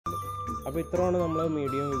അപ്പോൾ ഇത്രയാണ് നമ്മൾ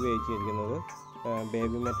മീഡിയം ഉപയോഗിച്ചിരിക്കുന്നത്.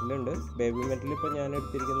 ബേബി മെറ്റലുണ്ട്. ബേബി മെറ്റൽ ഇപ്പോൾ ഞാൻ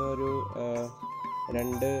എടുത്തിരിക്കുന്ന ഒരു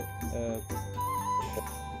 2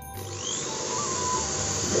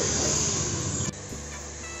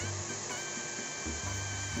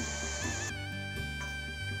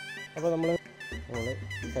 അപ്പോൾ നമ്മൾ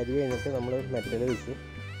കരി കഴിഞ്ഞിട്ട് നമ്മൾ മെറ്റൽ വെച്ചു.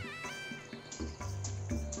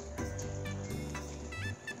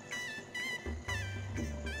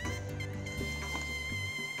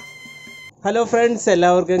 ഹലോ ഫ്രണ്ട്സ്,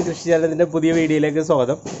 എല്ലാവർക്കും കൃഷി ചാനലിൻ്റെ പുതിയ വീഡിയോയിലേക്ക്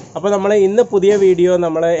സ്വാഗതം. അപ്പോൾ നമ്മൾ ഇന്ന് പുതിയ വീഡിയോ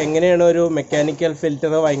നമ്മൾ എങ്ങനെയാണ് ഒരു മെക്കാനിക്കൽ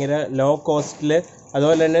ഫിൽറ്റർ ഭയങ്കര ലോ കോസ്റ്റിൽ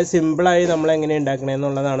അതുപോലെ തന്നെ സിമ്പിളായി നമ്മൾ എങ്ങനെ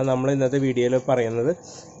ഉണ്ടാക്കണമെന്നുള്ളതാണ് നമ്മൾ ഇന്നത്തെ വീഡിയോയിൽ പറയുന്നത്.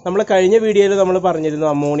 നമ്മൾ കഴിഞ്ഞ വീഡിയോയിൽ നമ്മൾ പറഞ്ഞിരുന്നു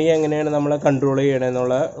അമോണിയ എങ്ങനെയാണ് നമ്മൾ കൺട്രോൾ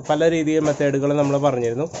ചെയ്യണമെന്നുള്ള പല രീതിയിൽ മെത്തേഡുകൾ നമ്മൾ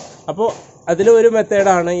പറഞ്ഞിരുന്നു. അപ്പോൾ അതിലൊരു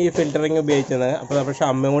മെത്തേഡാണ് ഈ ഫിൽറ്ററിങ് ഉപയോഗിക്കുന്നത്. അപ്പോൾ പക്ഷേ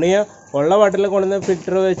അമോണിയ ഉള്ള വാട്ടറിൽ കൊണ്ടുവന്ന്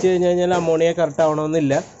ഫിൽറ്റർ വെച്ച് കഴിഞ്ഞാൽ അമോണിയ കറക്റ്റ്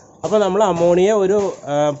ആവണമെന്നില്ല. അപ്പോൾ നമ്മൾ അമോണിയ ഒരു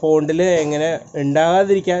പോണ്ടിൽ എങ്ങനെ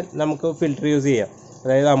ഉണ്ടാകാതിരിക്കാൻ നമുക്ക് ഫിൽറ്റർ യൂസ് ചെയ്യാം.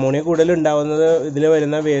 അതായത് അമോണിയ കൂടുതൽ ഉണ്ടാകുന്നത് ഇതിൽ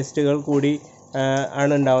വരുന്ന വേസ്റ്റുകൾ കൂടി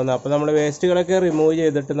ആണ് ഉണ്ടാകുന്നത്. അപ്പോൾ നമ്മൾ വേസ്റ്റുകളൊക്കെ റിമൂവ്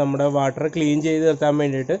ചെയ്തിട്ട് നമ്മുടെ വാട്ടർ ക്ലീൻ ചെയ്ത് നിർത്താൻ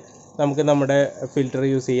വേണ്ടിയിട്ട് നമുക്ക് നമ്മുടെ ഫിൽറ്റർ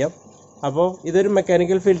യൂസ് ചെയ്യാം. അപ്പോൾ ഇതൊരു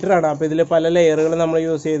മെക്കാനിക്കൽ ഫിൽറ്ററാണ്. അപ്പോൾ ഇതിൽ പല ലെയറുകൾ നമ്മൾ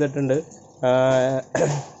യൂസ് ചെയ്തിട്ടുണ്ട്.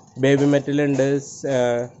 ബേബി മെറ്റലുണ്ട്,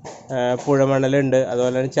 പുഴമണലുണ്ട്,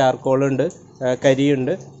 അതുപോലെ തന്നെ ചാർക്കോളുണ്ട്,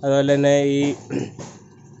 കരിയുണ്ട്, അതുപോലെ തന്നെ ഈ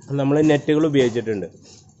നമ്മൾ നെറ്റുകൾ ഉപയോഗിച്ചിട്ടുണ്ട്.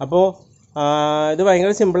 അപ്പോൾ ഇത്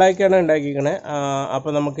ഭയങ്കര സിമ്പിളായിട്ടാണ് ഉണ്ടാക്കിയിരിക്കണേ.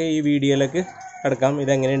 അപ്പോൾ നമുക്ക് ഈ വീഡിയോയിലേക്ക് കിടക്കാം,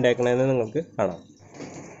 ഇതെങ്ങനെ ഉണ്ടാക്കണമെന്ന് നിങ്ങൾക്ക് കാണാം.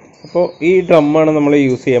 അപ്പോൾ ഈ ഡ്രമ്മാണ് നമ്മൾ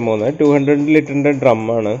യൂസ് ചെയ്യാൻ പോകുന്നത്. 200 ലിറ്ററിൻ്റെ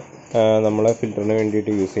ഡ്രമ്മാണ് നമ്മൾ ഫിൽറ്ററിന്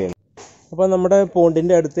വേണ്ടിയിട്ട് യൂസ് ചെയ്യുന്നത്. അപ്പോൾ നമ്മുടെ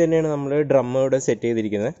പോണ്ടിൻ്റെ അടുത്ത് തന്നെയാണ് നമ്മൾ ഡ്രം ഇവിടെ സെറ്റ്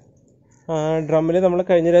ചെയ്തിരിക്കുന്നത്. ഡ്രമ്മിൽ നമ്മൾ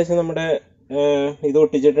കഴിഞ്ഞ പ്രാവശ്യം നമ്മുടെ ഇത്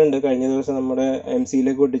ഒട്ടിച്ചിട്ടുണ്ട്. കഴിഞ്ഞ ദിവസം നമ്മുടെ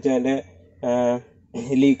MC-യിലേക്ക് ഒട്ടിച്ച് അതിൻ്റെ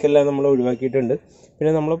ലീക്കെല്ലാം നമ്മൾ ഒഴിവാക്കിയിട്ടുണ്ട്.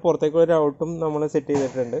 പിന്നെ നമ്മൾ പുറത്തേക്ക് ഒരു ഔട്ടും നമ്മൾ സെറ്റ്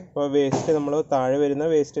ചെയ്തിട്ടുണ്ട്. അപ്പോൾ വേസ്റ്റ് നമ്മൾ താഴെ വരുന്ന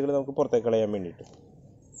വേസ്റ്റുകൾ നമുക്ക് പുറത്തേക്ക് കളയാൻ വേണ്ടിയിട്ട്.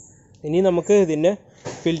 ഇനി നമുക്ക് ഇതിൻ്റെ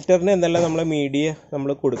ഫിൽറ്ററിന് എന്തെല്ലാം നമ്മൾ മീഡിയ നമ്മൾ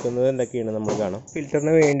കൊടുക്കുന്നത് എന്തൊക്കെയാണ് നമ്മൾ കാണാം.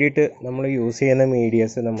 ഫിൽറ്ററിന് വേണ്ടിയിട്ട് നമ്മൾ യൂസ് ചെയ്യുന്ന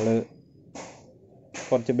മീഡിയസ് നമ്മൾ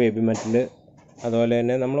കുറച്ച് ബേബി മെറ്റൽ, അതുപോലെ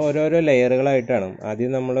തന്നെ നമ്മൾ ഓരോരോ ലെയറുകളായിട്ടാണ്.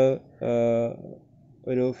 ആദ്യം നമ്മൾ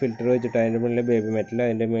ഒരു ഫിൽറ്റർ വെച്ചിട്ട് അതിൻ്റെ മുകളിൽ ബേബി മെറ്റൽ,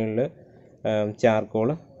 അതിൻ്റെ മുകളിൽ ചാർക്കോൾ,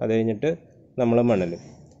 അത് കഴിഞ്ഞിട്ട് നമ്മൾ മണൽ.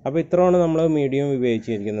 അപ്പോൾ ഇത്രയാണ് നമ്മൾ മീഡിയം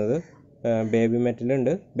ഉപയോഗിച്ചിരിക്കുന്നത്. ബേബി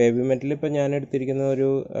മെറ്റലുണ്ട്. ബേബി മെറ്റൽ ഇപ്പോൾ ഞാൻ എടുത്തിരിക്കുന്ന ഒരു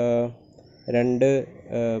 2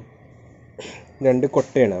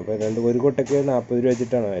 കൊട്ടയാണ്. അപ്പോൾ ഒരു കൊട്ടയ്ക്ക് 40 രൂപ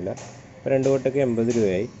വെച്ചിട്ടാണ് വില. അപ്പോൾ 2 കൊട്ടയ്ക്ക് 80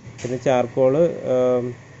 രൂപയായി. പിന്നെ ചാർക്കോള്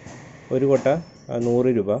ഒരു കൊട്ട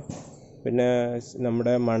 100 രൂപ. പിന്നെ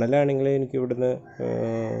നമ്മുടെ മണലാണെങ്കിൽ എനിക്ക് ഇവിടെ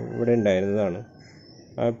ഉണ്ടായിരുന്നതാണ്.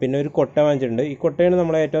 പിന്നെ ഒരു കൊട്ട വാങ്ങിച്ചിട്ടുണ്ട്. ഈ കൊട്ടയാണ്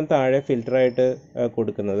നമ്മൾ ഏറ്റവും താഴെ ഫിൽറ്ററായിട്ട്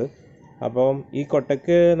കൊടുക്കുന്നത്. അപ്പം ഈ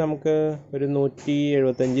കൊട്ടയ്ക്ക് നമുക്ക് ഒരു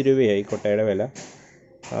 175 രൂപയായി കൊട്ടയുടെ വില.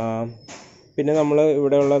 പിന്നെ നമ്മൾ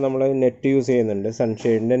ഇവിടെയുള്ള നമ്മൾ നെറ്റ് യൂസ് ചെയ്യുന്നുണ്ട്.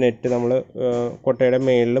 സൺഷെയ്ഡിൻ്റെ നെറ്റ് നമ്മൾ കൊട്ടയുടെ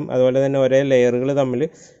മേളിലും അതുപോലെ തന്നെ ഒരേ ലെയറുകൾ തമ്മിൽ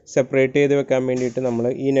സെപ്പറേറ്റ് ചെയ്ത് വെക്കാൻ വേണ്ടിയിട്ട് നമ്മൾ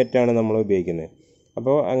ഈ നെറ്റാണ് നമ്മൾ ഉപയോഗിക്കുന്നത്.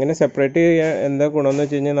 അപ്പോൾ അങ്ങനെ സെപ്പറേറ്റ് ചെയ്യാൻ എന്താ ഗുണമെന്ന്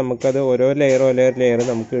വെച്ച് കഴിഞ്ഞാൽ നമുക്കത് ഓരോ ലെയർ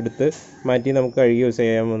നമുക്ക് എടുത്ത് മാറ്റി നമുക്ക് കഴുകി യൂസ്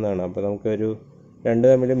ചെയ്യാവുന്നതാണ്. അപ്പോൾ നമുക്കൊരു രണ്ട്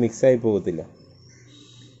തമ്മിൽ മിക്സായി പോകത്തില്ല.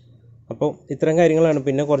 അപ്പോൾ ഇത്തരം കാര്യങ്ങളാണ്.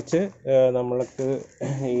 പിന്നെ കുറച്ച് നമ്മൾക്ക്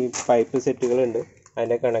ഈ പൈപ്പ് സെറ്റുകളുണ്ട്,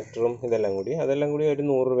 അതിൻ്റെ കണക്ടറും അതെല്ലാം കൂടി ഒരു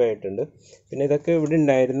 100 രൂപ ആയിട്ടുണ്ട്. പിന്നെ ഇതൊക്കെ ഇവിടെ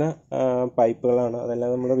ഉണ്ടായിരുന്ന പൈപ്പുകളാണ്, അതെല്ലാം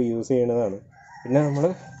നമ്മൾ റീയൂസ് ചെയ്യണതാണ്. പിന്നെ നമ്മൾ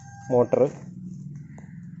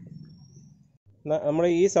നമ്മൾ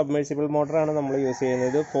ഈ സബ്മെർസിബിൾ മോട്ടറാണ് നമ്മൾ യൂസ്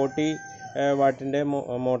ചെയ്യുന്നത്. 40 വാട്ടിൻ്റെ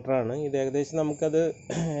മോട്ടറാണ് ഇത്. ഏകദേശം നമുക്കത്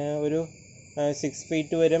ഒരു 6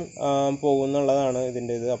 ഫീറ്റ് വരെ പോകുന്നുള്ളതാണ്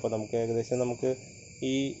ഇതിൻ്റെ ഇത്. അപ്പോൾ നമുക്ക് ഏകദേശം നമുക്ക്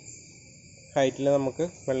ഈ ഹൈറ്റിൽ നമുക്ക്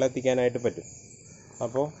വെള്ളം എത്തിക്കാനായിട്ട് പറ്റും.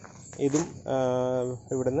 അപ്പോൾ ഇതും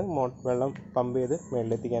ഇവിടുന്ന് വെള്ളം പമ്പ് ചെയ്ത്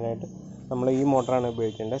മേളിലെത്തിക്കാനായിട്ട് നമ്മൾ ഈ മോട്ടറാണ്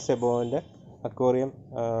ഉപയോഗിക്കേണ്ടത്. സെബോവിൻ്റെ അക്വേറിയം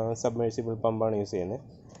സബ്മെർസിബിൾ പമ്പാണ് യൂസ് ചെയ്യുന്നത്.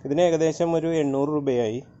 ഇതിന് ഏകദേശം ഒരു 800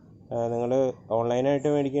 രൂപയായി. നിങ്ങൾ ഓൺലൈനായിട്ട്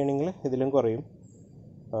മേടിക്കുകയാണെങ്കിൽ ഇതിലും കുറയും.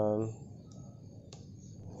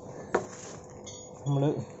 നമ്മൾ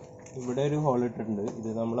ഇവിടെ ഒരു ഹോൾ ഇട്ടിട്ടുണ്ട്.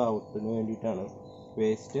 ഇത് നമ്മൾ ഔട്ടിന് വേണ്ടിയിട്ടാണ്,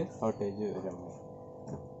 വേസ്റ്റ് ഔട്ടേജ് വരാൻ.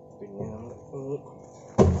 പിന്നെ നമ്മൾ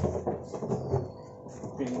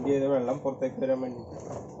ഫിൽ ചെയ്ത വെള്ളം പുറത്തേക്ക് വരാൻ വേണ്ടിയിട്ട്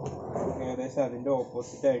ഏകദേശം അതിൻ്റെ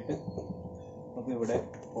ഓപ്പോസിറ്റായിട്ട് നമുക്ക് ഇവിടെ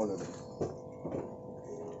ഹോളിടും.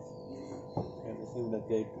 ഏകദേശം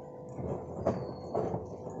ഇവിടൊക്കെ ആയിട്ട്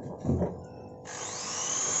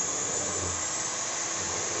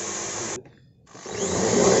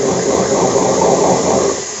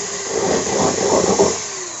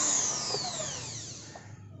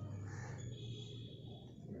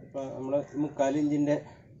ഇപ്പോൾ നമ്മൾ 3/4 ഇഞ്ചിൻ്റെ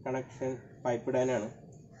കണക്ഷൻ പൈപ്പ് ഇടാനാണ്.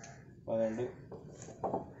 അപ്പോൾ അതുകൊണ്ട്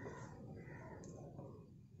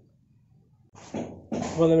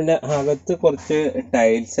അപ്പോൾ നമ്മുടെ അകത്ത് കുറച്ച്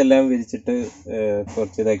ടൈൽസ് എല്ലാം വിരിച്ചിട്ട്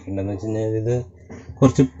കുറച്ച് ഇതാക്കിയിട്ടുണ്ടെന്ന് വെച്ച് കഴിഞ്ഞാൽ ഇത്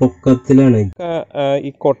കുറച്ച് പൊക്കത്തിലാണ്.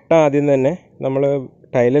 ഈ കൊട്ട ആദ്യം തന്നെ നമ്മൾ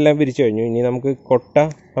ടൈലെല്ലാം വിരിച്ചു കഴിഞ്ഞു. ഇനി നമുക്ക് കൊട്ട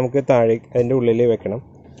നമുക്ക് താഴെ അതിൻ്റെ ഉള്ളിൽ വെക്കണം.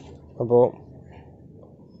 അപ്പോൾ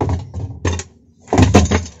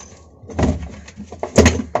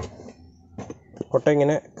കൊട്ട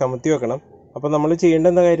ഇങ്ങനെ കമത്തി വെക്കണം. അപ്പോൾ നമ്മൾ ചെയ്യേണ്ട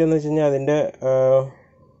എന്താ കാര്യം എന്ന് വെച്ച് കഴിഞ്ഞാൽ അതിൻ്റെ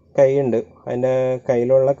കൈയുണ്ട്, അതിൻ്റെ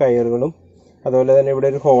കയ്യിലുള്ള കയറുകളും അതുപോലെ തന്നെ ഇവിടെ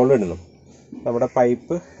ഒരു ഹോൾ ഇടണം. നമ്മുടെ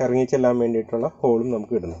പൈപ്പ് ഇറങ്ങി ചെല്ലാൻ വേണ്ടിയിട്ടുള്ള ഹോളും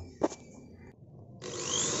നമുക്ക് ഇടണം.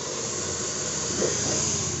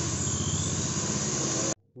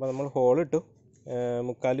 അപ്പോൾ നമ്മൾ ഹോളിട്ടു.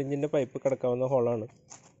 3/4 ഇഞ്ചിൻ്റെ പൈപ്പ് കിടക്കാവുന്ന ഹോളാണ്.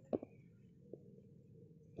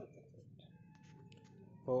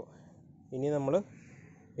 അപ്പോൾ ഇനി നമ്മൾ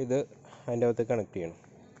ഇത് അതിൻ്റെ അകത്ത് കണക്ട് ചെയ്യണം.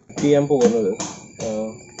 കണക്ട് ചെയ്യാൻ പോകുന്നത്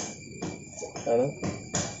ആണ്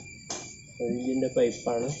 1 ഇഞ്ചിൻ്റെ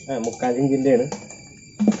പൈപ്പാണ്. 3/4 ഇഞ്ചിൻ്റെയാണ്.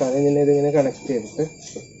 3/4 ഇഞ്ചിൻ്റെ ഇതിങ്ങനെ കണക്ട് ചെയ്തിട്ട്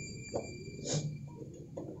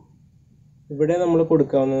ഇവിടെ നമ്മൾ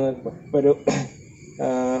കൊടുക്കാവുന്ന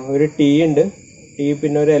ഒരു ടീ ഉണ്ട്. ടീ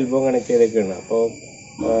പിന്നെ ഒരു എൽബോ കണക്ട് ചെയ്തൊക്കെയാണ്. അപ്പോൾ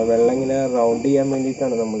വെള്ളം ഇങ്ങനെ റൗണ്ട് ചെയ്യാൻ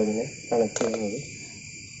വേണ്ടിയിട്ടാണ് നമ്മളിങ്ങനെ കണക്ട് ചെയ്യുന്നത്.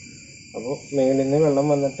 അപ്പോൾ മേളിൽ നിന്ന് വെള്ളം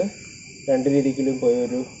വന്നിട്ട് 2 രീതിക്കിലും പോയി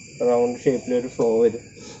ഒരു റൗണ്ട് ഷേപ്പിലൊരു ഫ്ലോ വരും.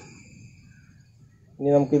 ഇനി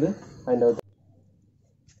നമുക്കിത് അതിൻ്റെ അകത്ത്.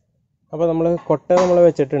 അപ്പോൾ നമ്മൾ കൊട്ട നമ്മൾ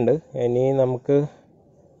വെച്ചിട്ടുണ്ട്. ഇനി നമുക്ക്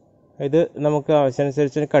ഇത് നമുക്ക്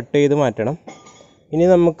ആവശ്യമനുസരിച്ച് കട്ട് ചെയ്ത് മാറ്റണം. ഇനി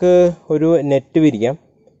നമുക്ക് ഒരു നെറ്റ് വിരിക്കാം.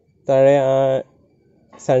 താഴെ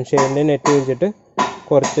സൺഷെയ്ഡിൻ്റെ നെറ്റ് വിരിച്ചിട്ട്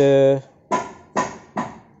കുറച്ച്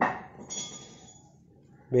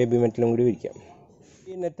ബേബി മെറ്റലും കൂടി വിരിക്കാം.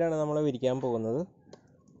 ഈ നെറ്റാണ് നമ്മൾ വിരിക്കാൻ പോകുന്നത്.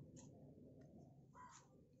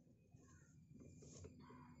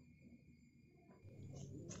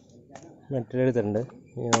 മെറ്റൽ എടുത്തിട്ടുണ്ട്.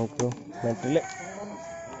 ഇനി നമുക്ക് മെറ്റൽ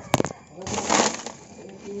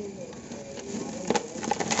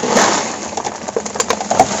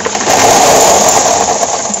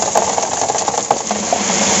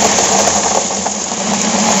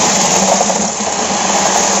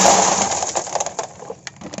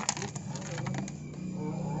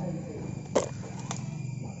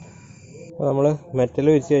നമ്മൾ മെറ്റൽ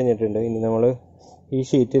വിരിച്ച് കഴിഞ്ഞിട്ടുണ്ട്. ഇനി നമ്മൾ ഈ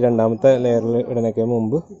ഷീറ്റ് രണ്ടാമത്തെ ലെയറിൽ ഇടുന്നതിന്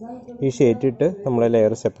മുമ്പ് ഈ ഷീറ്റ് ഇട്ട് നമ്മളെ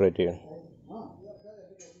ലെയർ സെപ്പറേറ്റ് ചെയ്യണം.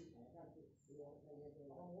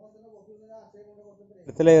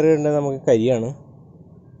 അടുത്ത ലെയർ ഇടേണ്ടത് നമുക്ക് കരിയാണ്.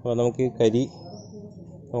 അപ്പോൾ നമുക്ക് ഈ കരി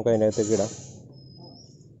നമുക്ക് അതിൻ്റെ അകത്തേക്ക് ഇടാം.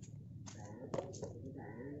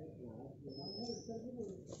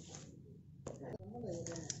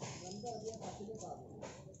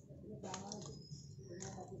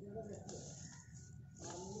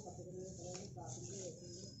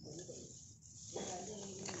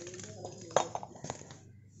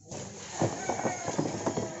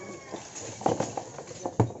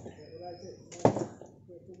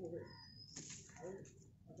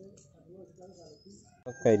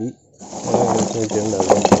 കരി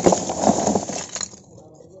വെച്ചിട്ടുണ്ടാകും.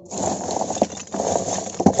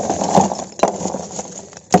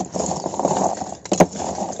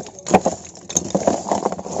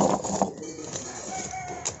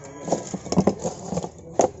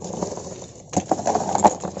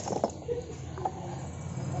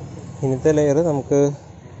 ഇന്നത്തെ ലെയർ നമുക്ക്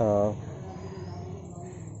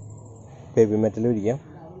ബേബി മെറ്റൽ വിരിക്കാം.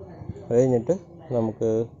 അത് കഴിഞ്ഞിട്ട്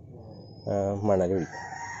നമുക്ക് മണൽ വിരിക്കാം.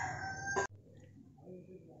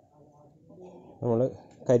 നമ്മൾ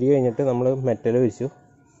കരി കഴിഞ്ഞിട്ട് നമ്മൾ മെറ്റൽ വിരിച്ചു.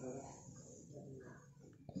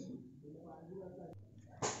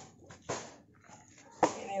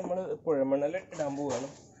 ഇനി നമ്മൾ പുഴമണൽ ഇടാൻ പോവുകയാണ്.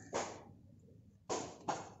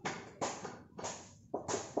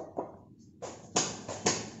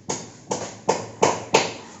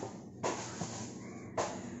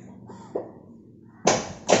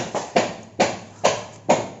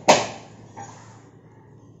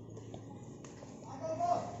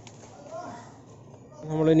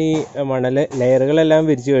 നമ്മളിനി മണൽ ലെയറുകളെല്ലാം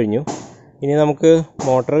വിരിച്ചു കഴിഞ്ഞു. ഇനി നമുക്ക്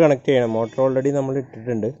മോട്ടർ കണക്ട് ചെയ്യണം. മോട്ടർ ഓൾറെഡി നമ്മൾ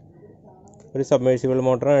ഇട്ടിട്ടുണ്ട്. ഒരു സബ്മേഴ്സിബിൾ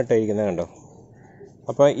മോട്ടറാണ് ഇട്ടിരിക്കുന്നത്, കണ്ടോ.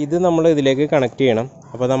 അപ്പോൾ ഇത് നമ്മൾ ഇതിലേക്ക് കണക്ട് ചെയ്യണം.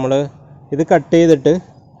 അപ്പോൾ നമ്മൾ ഇത് കട്ട് ചെയ്തിട്ട്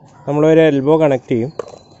നമ്മളൊരു എൽബോ കണക്ട് ചെയ്യും.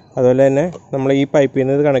 അതുപോലെ തന്നെ നമ്മൾ ഈ പൈപ്പിൽ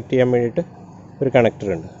നിന്ന് ഇത് കണക്ട് ചെയ്യാൻ വേണ്ടിയിട്ട് ഒരു കണക്ടർ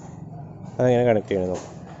ഉണ്ട്. അതങ്ങനെ കണക്ട് ചെയ്യണം.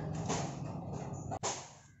 നോക്കാം.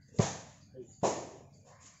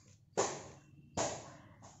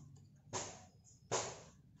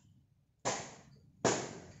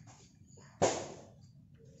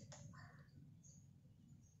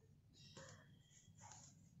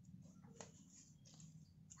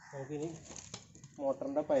 നമുക്കിനി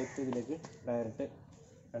മോട്ടറിൻ്റെ പൈപ്പ് ഇതിലേക്ക് ഡയറക്റ്റ്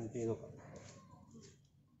കണക്ട് ചെയ്ത് നോക്കാം.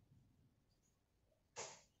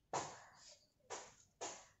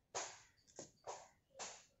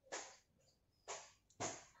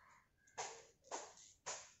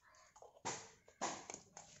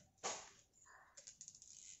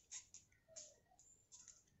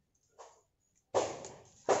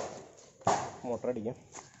 മോട്ടർ അടിക്കാം.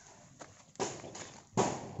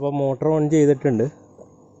 അപ്പോൾ മോട്ടർ ഓൺ ചെയ്തിട്ടുണ്ട്.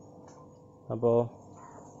 അപ്പോൾ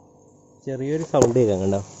ചെറിയൊരു സൗണ്ട് കേൾക്കാം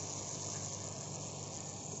കണ്ടോ.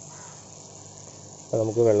 അപ്പോൾ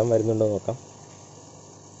നമുക്ക് വെള്ളം വരുന്നുണ്ടോ നോക്കാം.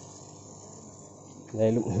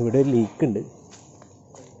 എന്തായാലും ഇവിടെ ഒരു ലീക്ക് ഉണ്ട്.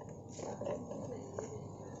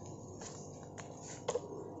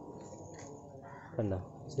 കണ്ടോ,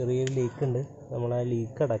 ചെറിയൊരു ലീക്ക് ഉണ്ട്. നമ്മൾ ആ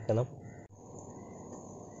ലീക്ക് അടക്കണം.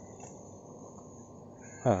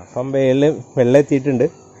 അപ്പം വെള്ളം എത്തിയിട്ടുണ്ട്.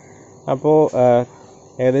 അപ്പോൾ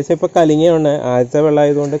ഏകദേശം ഇപ്പോൾ കലിങ്ങയാണ്, ആദ്യത്തെ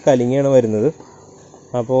വെള്ളമായതുകൊണ്ട് കലിങ്ങയാണ് വരുന്നത്.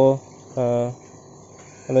 അപ്പോൾ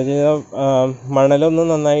എന്ന് വെച്ച് കഴിഞ്ഞാൽ മണലൊന്നും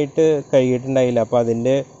നന്നായിട്ട് കഴുകിയിട്ടുണ്ടായില്ല. അപ്പോൾ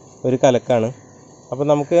അതിൻ്റെ ഒരു കലക്കാണ്. അപ്പോൾ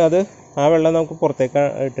നമുക്ക് ആ വെള്ളം നമുക്ക് പുറത്തേക്ക്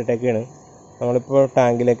ഇട്ടിട്ടൊക്കെയാണ്. നമ്മളിപ്പോൾ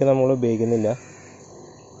ടാങ്കിലേക്ക് നമ്മൾ ഉപയോഗിക്കുന്നില്ല.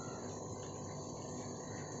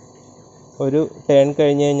 ഒരു ടേൺ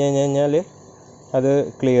കഴിഞ്ഞ് കഴിഞ്ഞാൽ അത്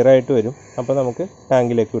ക്ലിയർ ആയിട്ട് വരും. അപ്പോൾ നമുക്ക്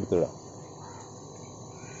ടാങ്കിലേക്ക് എടുത്തുവിടാം.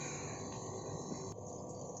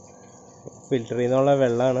 ഫിൽറ്ററിൽ നിന്നുള്ള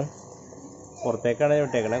വെള്ളമാണ് പുറത്തേക്കാണ്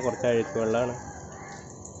വിട്ടേക്കണേ. കുറച്ച് അഴുക്ക് വെള്ളമാണ്.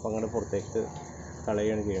 അപ്പോൾ അങ്ങോട്ട് പുറത്തേക്ക്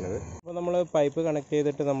കളയുകയാണ് ചെയ്യണത്. അപ്പോൾ നമ്മൾ പൈപ്പ് കണക്ട്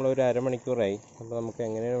ചെയ്തിട്ട് നമ്മളൊരു അരമണിക്കൂറായി. അപ്പോൾ നമുക്ക്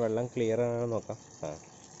എങ്ങനെയാണ് വെള്ളം ക്ലിയർ ആണെന്ന് നോക്കാം.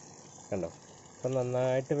 കണ്ടോ, അപ്പം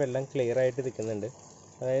നന്നായിട്ട് വെള്ളം ക്ലിയർ ആയിട്ട് നിൽക്കുന്നുണ്ട്.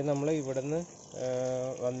 അതായത് നമ്മൾ ഇവിടെ നിന്ന്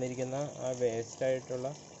വന്നിരിക്കുന്ന ആ വേസ്റ്റായിട്ടുള്ള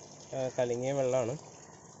കലങ്ങിയ വെള്ളമാണ്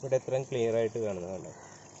ഇവിടെ ഇത്രയും ക്ലിയർ ആയിട്ട് കാണുന്നത്. കണ്ടോ,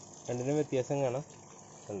 രണ്ടിനും വ്യത്യാസം കാണാം.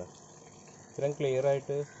 കണ്ടോ, ഇത്രയും ക്ലിയർ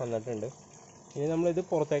ആയിട്ട് വന്നിട്ടുണ്ട്. ഇനി നമ്മളിത്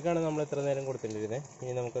പുറത്തേക്കാണ് നമ്മൾ ഇത്ര നേരം കൊടുത്തിട്ടിരുന്നത്.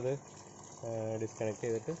 ഇനി നമുക്കത് ഡിസ്കണക്ട്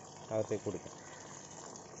ചെയ്തിട്ട് അകത്തേക്ക് കൊടുക്കാം.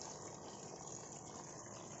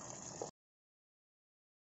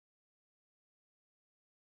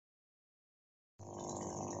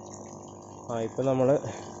 ഇപ്പോൾ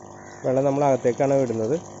വെള്ളം നമ്മൾ അകത്തേക്കാണ്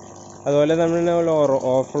വിടുന്നത്. അതുപോലെ നമ്മൾ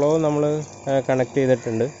ഓവർഫ്ലോ നമ്മൾ കണക്ട്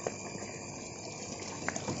ചെയ്തിട്ടുണ്ട്.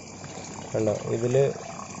 കണ്ടോ, ഇതിൽ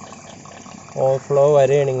ഓവർഫ്ലോ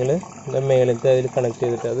വരെയാണെങ്കിൽ മേലത്തെ അതിൽ കണക്ട്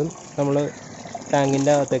ചെയ്തിട്ട് അതും നമ്മൾ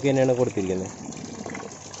ടാങ്കിൻ്റെ അകത്തേക്ക് തന്നെയാണ് കൊടുത്തിരിക്കുന്നത്.